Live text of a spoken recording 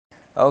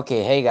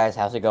Okay, hey guys,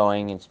 how's it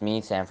going? It's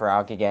me, Sam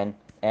Farag again.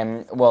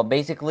 And well,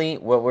 basically,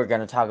 what we're going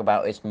to talk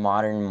about is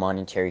modern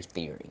monetary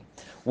theory.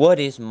 What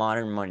is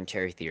modern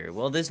monetary theory?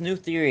 Well, this new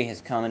theory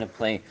has come into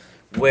play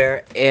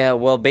where,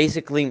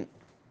 basically,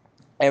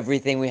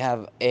 everything we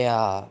have,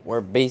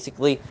 where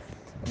basically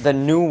the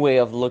new way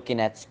of looking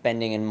at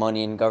spending and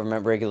money and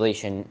government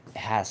regulation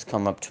has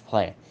come up to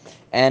play.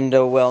 And,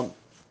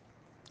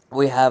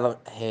 we have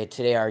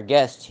today our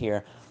guest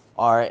here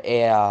are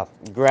a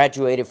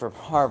graduated from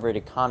Harvard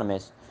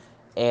economist,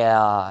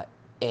 uh,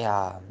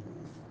 uh,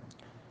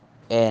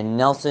 in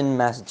Nelson,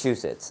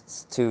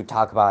 Massachusetts, to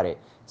talk about it.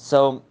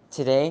 So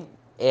today,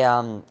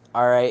 all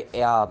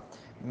right,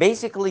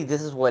 basically,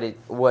 this is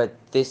what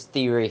this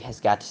theory has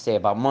got to say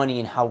about money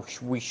and how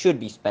we should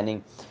be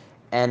spending,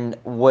 and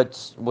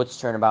what's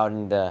turned about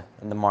in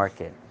the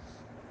market.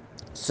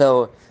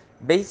 So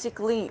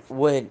basically,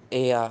 what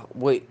the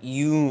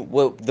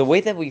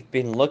way that we've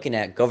been looking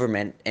at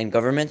government and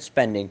government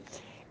spending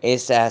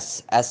is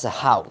as a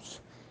house.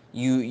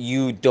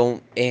 You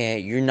don't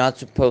you're not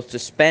supposed to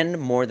spend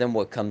more than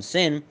what comes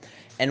in,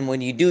 and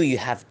when you do, you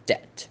have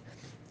debt.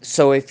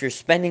 So if you're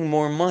spending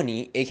more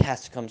money, it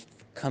has to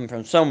come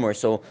from somewhere.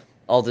 So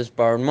all this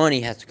borrowed money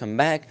has to come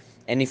back,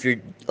 and if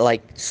you're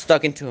like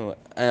stuck into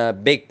a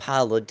big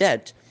pile of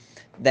debt,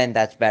 then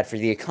that's bad for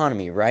the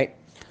economy, right?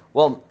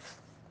 Well,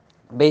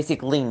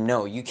 basically,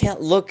 no. You can't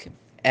look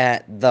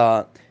at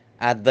the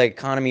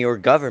economy or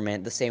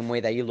government the same way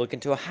that you look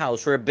into a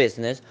house or a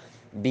business,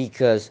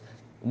 because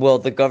well,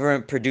 the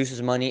government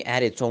produces money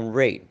at its own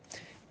rate.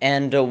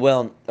 And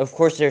of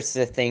course, there's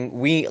the thing,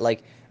 we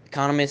like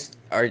economists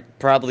are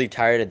probably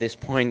tired at this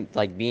point,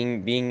 like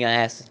being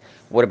asked,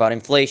 what about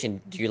inflation?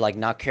 Do you like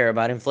not care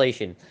about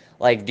inflation?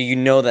 Like, do you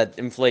know that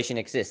inflation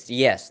exists?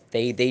 Yes,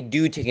 they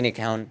do take into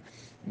account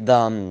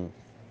the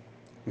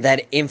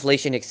that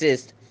inflation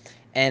exists,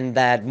 and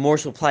that more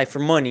supply for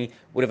money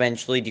would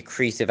eventually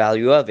decrease the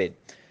value of it.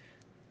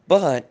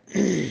 But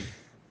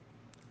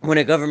when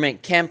a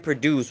government can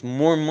produce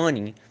more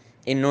money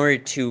in order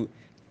to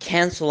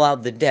cancel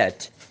out the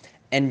debt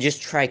and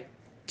just try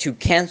to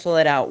cancel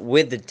it out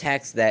with the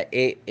tax that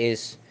it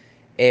is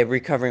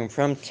recovering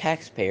from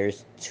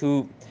taxpayers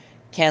to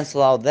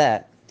cancel out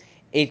that,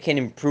 it can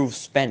improve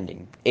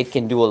spending. It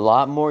can do a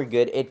lot more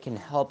good. It can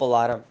help a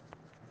lot of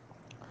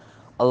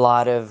a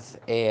lot of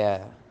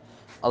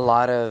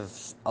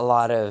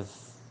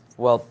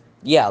well,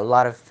 yeah, a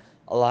lot of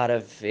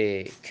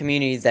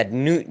communities that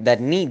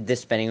need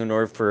this spending in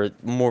order for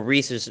more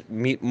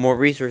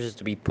resources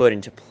to be put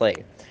into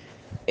play.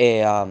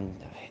 Uh, um,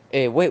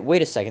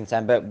 wait a second,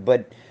 Sam.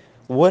 But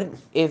what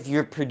if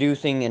you're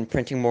producing and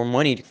printing more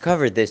money to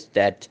cover this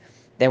debt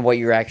than what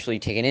you're actually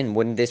taking in?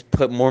 Wouldn't this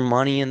put more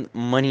money in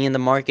the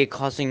market,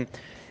 causing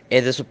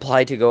the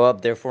supply to go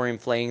up, therefore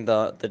inflating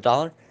the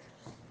dollar?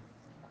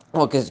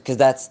 Well, because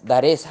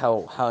that is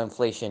how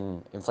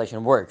inflation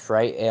works,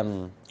 right?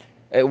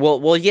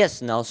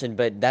 Yes, Nelson,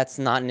 but that's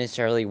not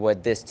necessarily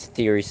what this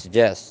theory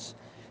suggests.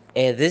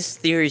 This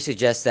theory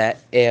suggests that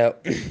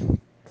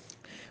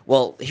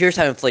well, here's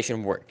how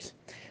inflation works.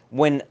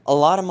 When a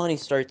lot of money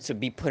starts to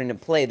be put into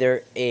play,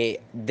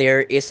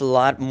 there is a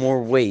lot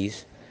more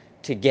ways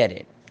to get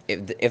it.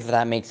 If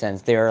that makes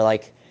sense, there are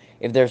like,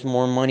 if there's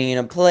more money in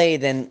a play,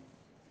 then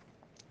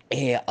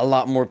a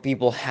lot more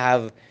people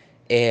have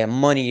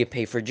money to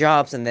pay for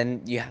jobs, and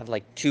then you have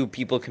like two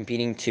people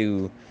competing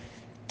to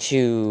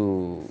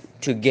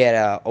get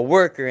a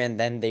worker, and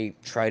then they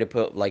try to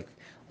put like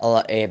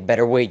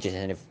better wages.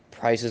 And if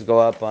prices go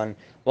up on,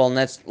 well,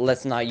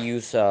 let's not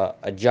use a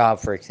job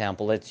for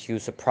example. Let's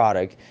use a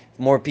product. If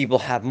more people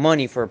have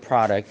money for a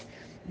product,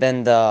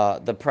 then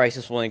the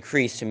prices will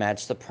increase to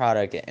match the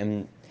product,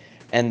 and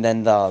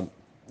then the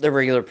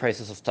regular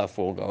prices of stuff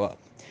will go up.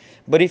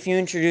 But if you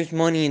introduce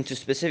money into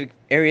specific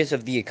areas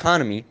of the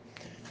economy,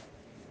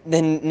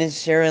 then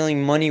necessarily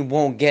money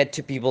won't get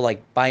to people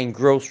like buying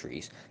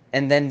groceries.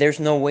 And then there's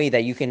no way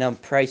that you can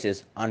up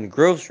prices on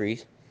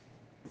groceries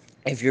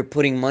if you're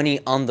putting money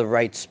on the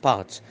right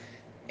spots,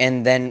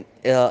 and then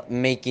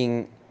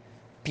making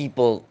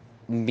people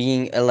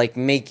being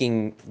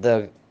making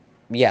the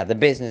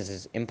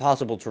businesses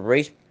impossible to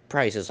raise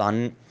prices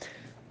on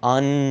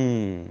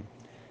on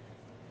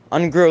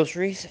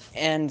groceries,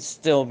 and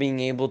still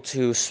being able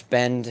to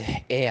spend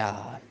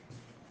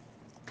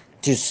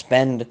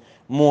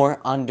more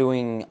on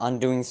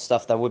doing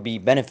stuff that would be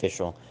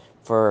beneficial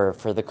for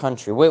the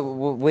country.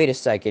 Wait a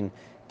second.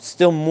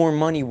 Still more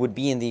money would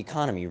be in the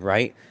economy,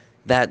 right?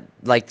 That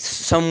like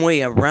some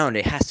way around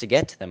it has to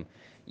get to them.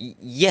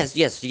 Yes.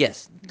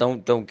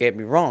 Don't get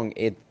me wrong.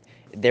 It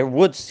There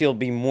would still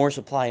be more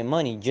supply of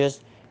money,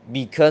 just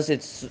because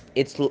it's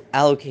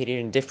allocated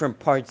in different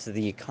parts of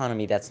the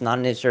economy. That's not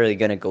necessarily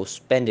going to go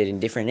spend it in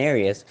different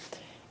areas.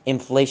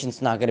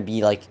 Inflation's not going to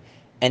be like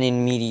an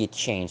immediate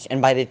change,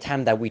 and by the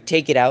time that we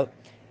take it out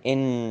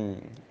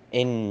in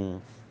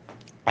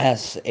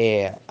as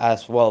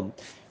well,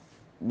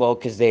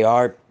 because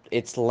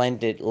it's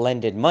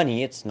lended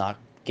money, it's not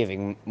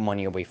giving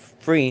money away for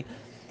free.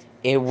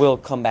 it will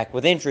come back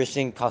with interest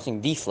and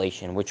causing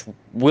deflation, which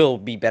will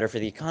be better for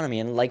the economy.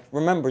 And like,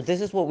 remember,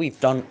 this is what we've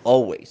done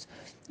always.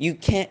 You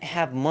can't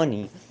have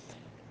money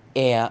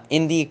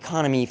in the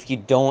economy if you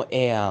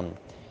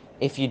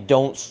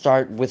don't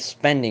start with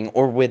spending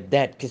or with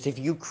debt. Because if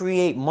you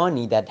create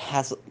money that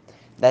has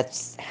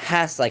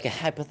like a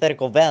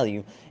hypothetical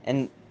value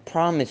and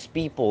promise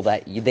people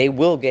that they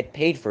will get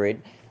paid for it,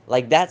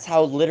 like that's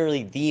how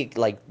literally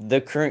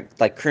the current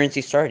like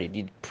currency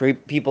started.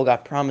 People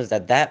got promised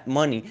that that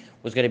money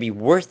was going to be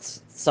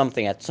worth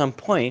something at some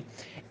point,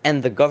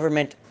 and the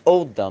government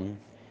owed them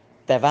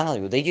that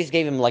value. They just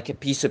gave them like a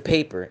piece of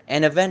paper,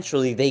 and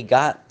eventually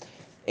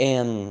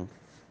um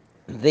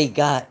they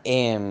got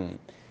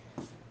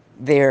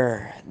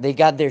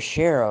their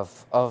share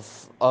of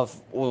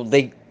well,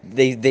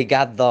 they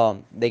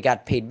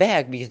got paid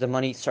back because the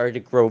money started to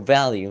grow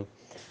value,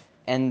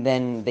 and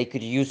then they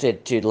could use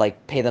it to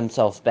like pay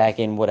themselves back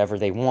in whatever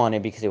they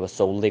wanted because it was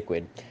so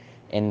liquid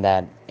in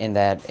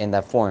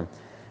that form.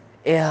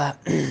 Yeah.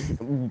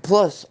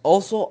 Plus,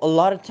 also a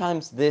lot of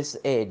times this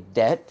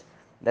debt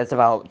that's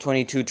about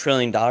 $22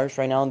 trillion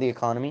right now in the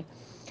economy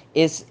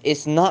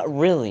is not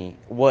really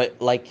what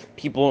like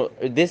people.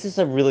 This is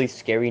a really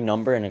scary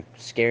number and a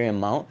scary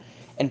amount,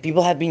 and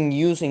people have been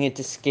using it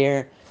to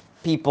scare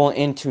people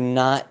into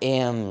not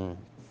into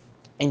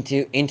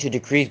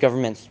decreased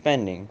government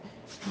spending.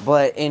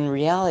 But in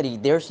reality,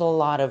 there's a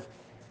lot of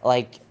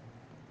like,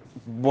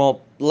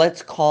 well,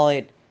 let's call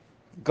it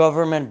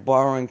government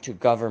borrowing to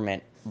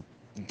government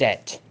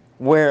debt,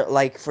 where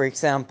like for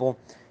example,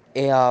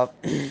 uh,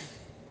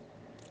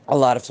 a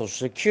lot of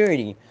social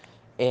security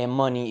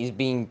money is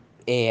being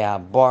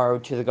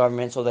borrowed to the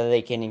government so that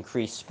they can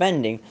increase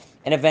spending,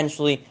 and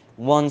eventually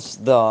once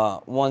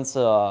the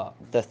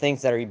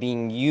things that are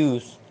being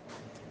used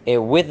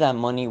with that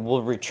money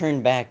will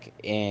return back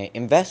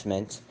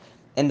investments,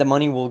 and the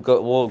money will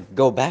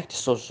go back to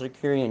social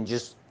security and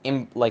just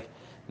like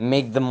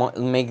make the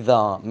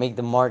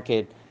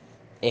market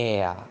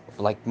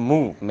like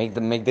move,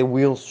 make the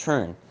wheels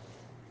turn,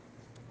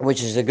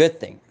 which is a good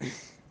thing.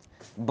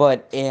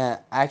 But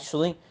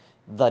actually,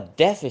 the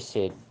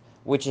deficit,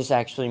 which is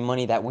actually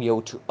money that we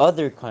owe to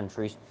other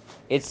countries,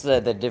 it's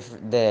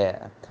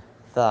the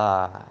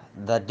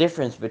the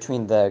difference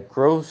between the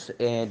gross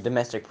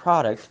domestic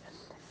product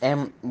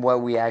and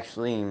what we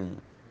actually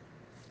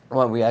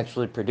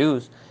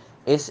produce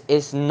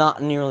is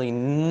not nearly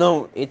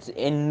no it's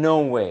in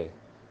no way,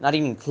 not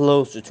even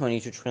close to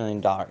 $22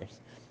 trillion.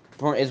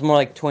 It's more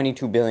like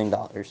 $22 billion,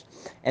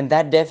 and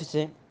that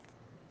deficit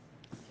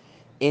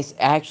is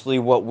actually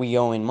what we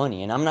owe in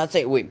money. And I'm not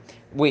saying,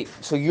 wait,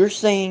 so you're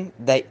saying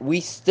that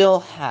we still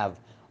have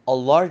a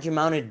large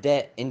amount of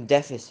debt in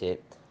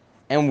deficit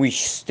and we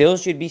still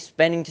should be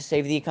spending to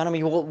save the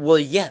economy? Well,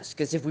 yes,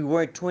 because if we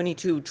were at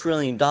 $22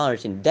 trillion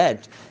in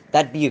debt,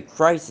 that'd be a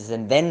crisis,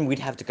 and then we'd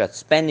have to cut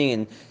spending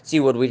and see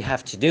what we'd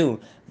have to do.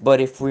 But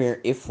if we were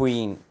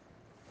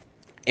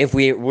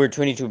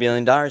 $22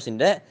 billion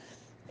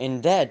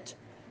in debt,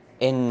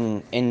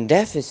 in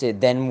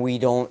deficit, then we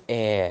don't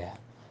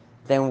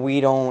then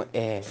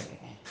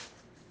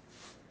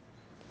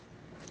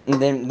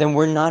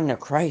we're not in a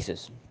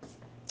crisis.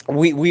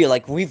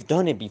 We've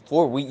done it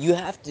before. You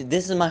have to.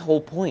 This is my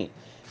whole point.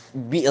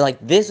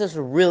 This is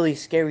a really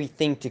scary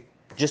thing to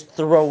just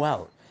throw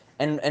out,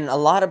 and a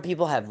lot of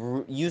people have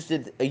used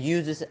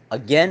this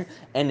again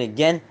and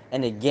again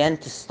and again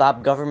to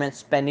stop government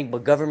spending.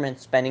 But government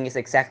spending is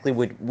exactly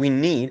what we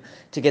need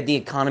to get the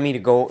economy to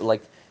go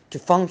to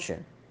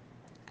function.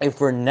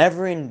 If we're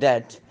never in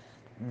debt,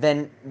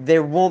 then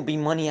there won't be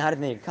money out of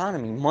the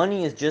economy.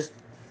 Money is just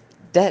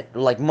debt.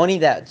 Like, money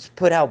that's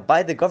put out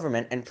by the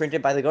government and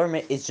printed by the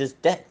government is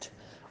just debt.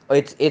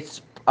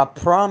 It's a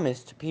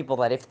promise to people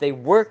that if they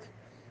work,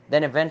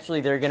 then eventually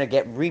they're gonna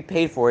get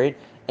repaid for it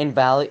in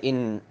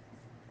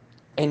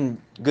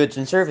goods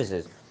and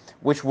services,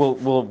 which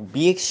will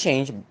be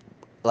exchanged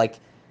like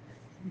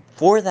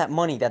for that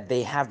money that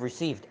they have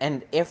received.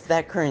 And if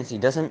that currency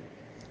doesn't,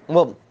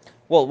 well,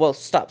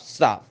 stop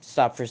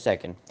for a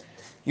second.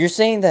 You're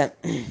saying that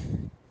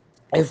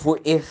if we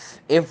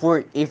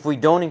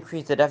don't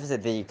increase the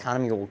deficit, the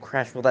economy will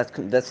crash. Well,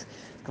 that's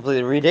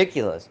completely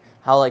ridiculous.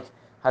 How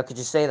could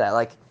you say that?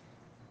 Like,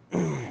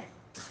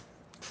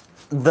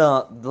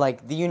 the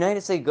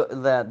United States,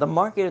 the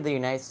market of the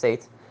United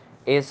States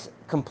is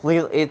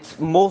completely. It's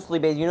mostly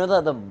based. You know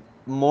that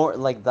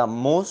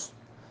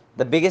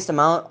the biggest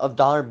amount of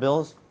dollar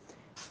bills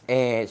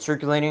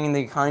circulating in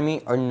the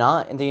economy are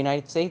not in the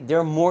United States. There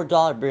are more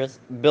dollar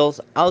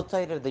bills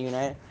outside of the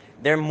United.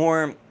 There are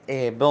more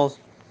bills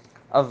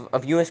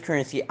of U.S.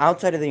 currency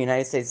outside of the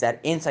United States than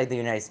inside the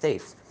United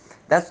States.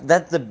 That's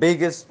the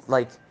biggest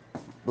like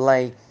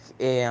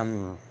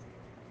um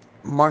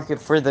market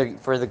for the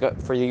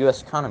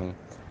U.S. economy.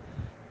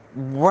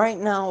 Right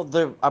now,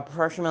 the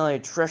approximately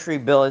Treasury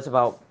bill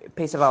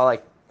pays about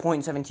like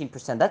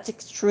 0.17%. That's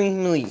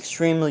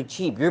extremely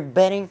cheap. You're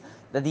betting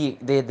that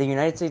the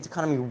United States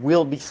economy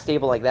will be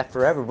stable like that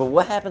forever. But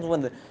what happens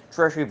when the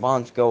Treasury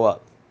bonds go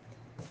up?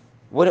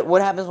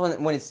 What happens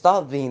when it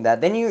stops being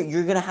that? Then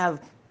you're gonna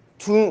have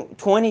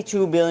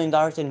 $22 billion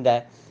in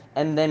debt,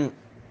 and then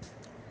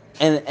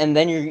and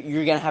then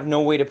you're gonna have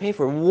no way to pay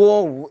for it.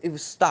 Whoa!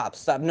 Stop!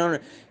 No, no.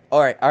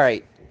 All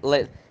right.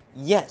 Let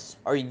Yes.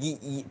 Or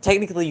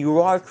technically you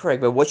are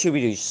correct, but what should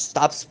we do? Just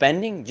stop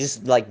spending?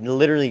 Just like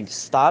literally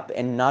stop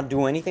and not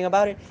do anything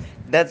about it?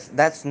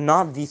 That's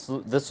not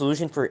the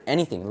solution for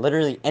anything.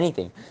 Literally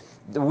anything.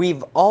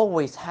 We've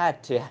always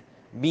had to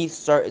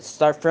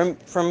start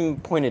from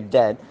point of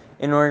debt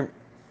in order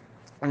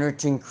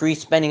to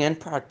increase spending and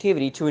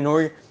productivity to in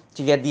order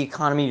to get the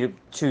economy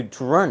to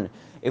run.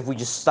 If we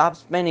just stop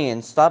spending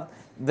and stop,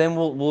 then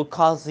we'll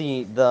cause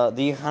the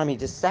economy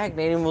to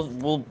stagnate, and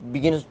we'll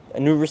begin a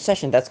new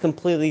recession. That's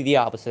completely the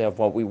opposite of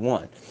what we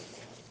want.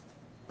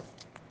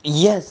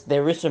 Yes,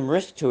 there is some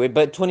risk to it,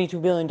 but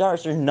 $22 billion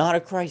is not a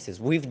crisis.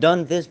 We've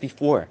done this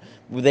before.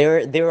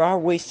 There are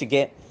ways to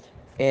get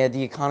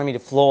the economy to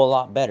flow a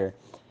lot better,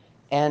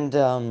 and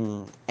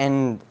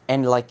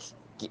like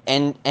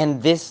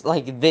and this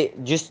like the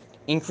just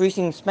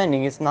increasing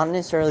spending is not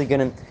necessarily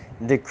going to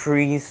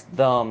decrease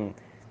the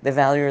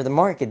value of the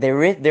market.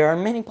 There are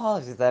many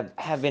policies that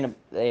have been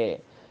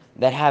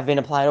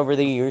applied over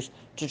the years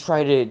to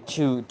try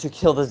to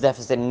kill this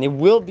deficit, and it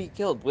will be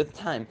killed with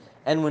time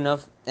and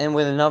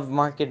with enough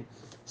market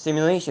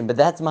stimulation. But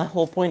that's my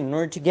whole point. In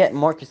order to get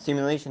market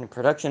stimulation and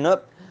production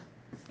up,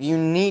 you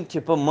need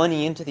to put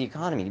money into the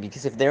economy,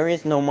 because if there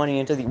is no money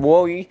into the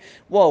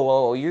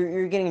whoa,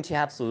 you're getting into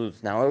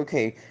absolutes now.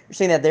 Okay, you're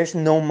saying that there's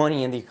no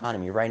money in the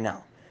economy right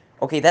now.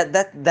 Okay,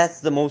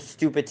 that's the most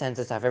stupid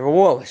sentence I've ever.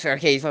 Whoa, sure,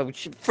 okay, so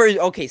first,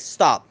 okay,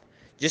 stop.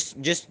 Just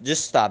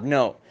stop.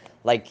 No,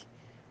 like,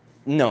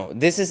 no,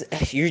 this is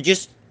you're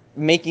just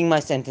making my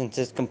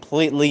sentences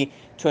completely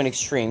to an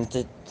extreme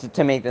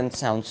to make them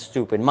sound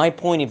stupid. My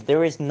point: if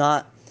there is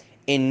not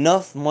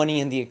enough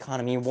money in the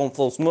economy, it won't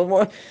flow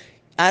smooth.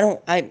 I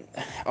don't. I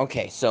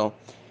Okay. So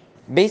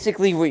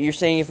basically, what you're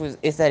saying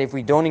is that if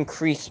we don't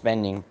increase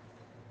spending,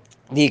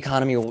 the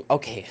economy will.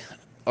 Okay.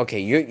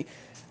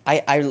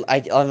 I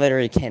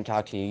literally can't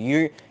talk to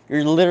you.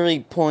 You're literally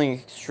pulling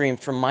extremes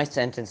from my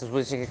sentences,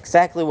 which is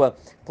exactly what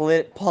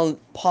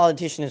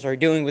politicians are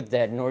doing with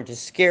that in order to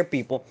scare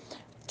people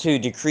to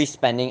decrease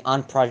spending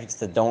on projects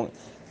that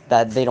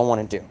they don't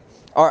want to do.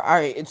 All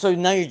right, so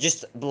now you're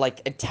just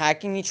like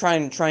attacking me,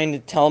 trying to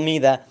tell me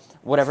that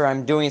whatever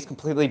I'm doing is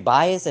completely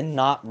biased and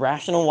not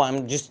rational. While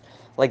I'm just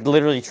like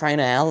literally trying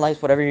to analyze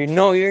whatever you.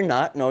 No, you're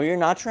not. No, you're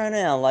not trying to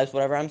analyze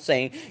whatever I'm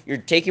saying. You're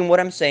taking what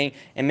I'm saying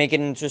and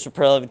making it into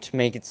superlative to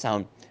make it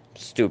sound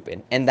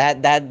stupid. And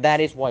that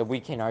is why we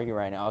can argue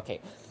right now. Okay,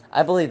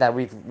 I believe that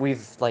we've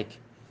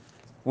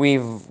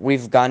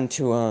gotten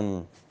to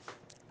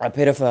a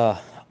bit of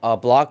a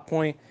block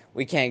point.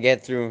 We can't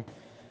get through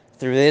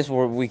this,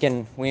 where we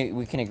can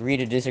agree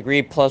to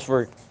disagree. Plus,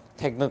 we're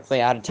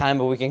technically out of time,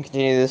 but we can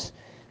continue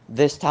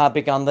this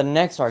topic on the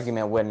next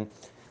argument when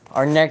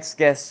our next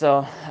guest,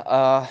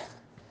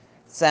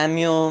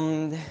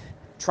 Samuel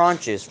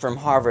Tranches from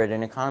Harvard,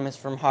 an economist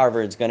from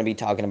Harvard, is going to be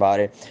talking about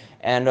it,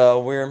 and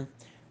we're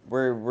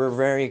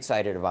very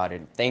excited about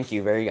it. Thank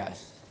you,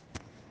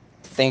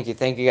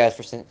 thank you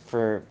guys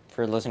for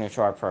listening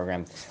to our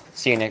program.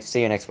 See you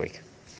next week.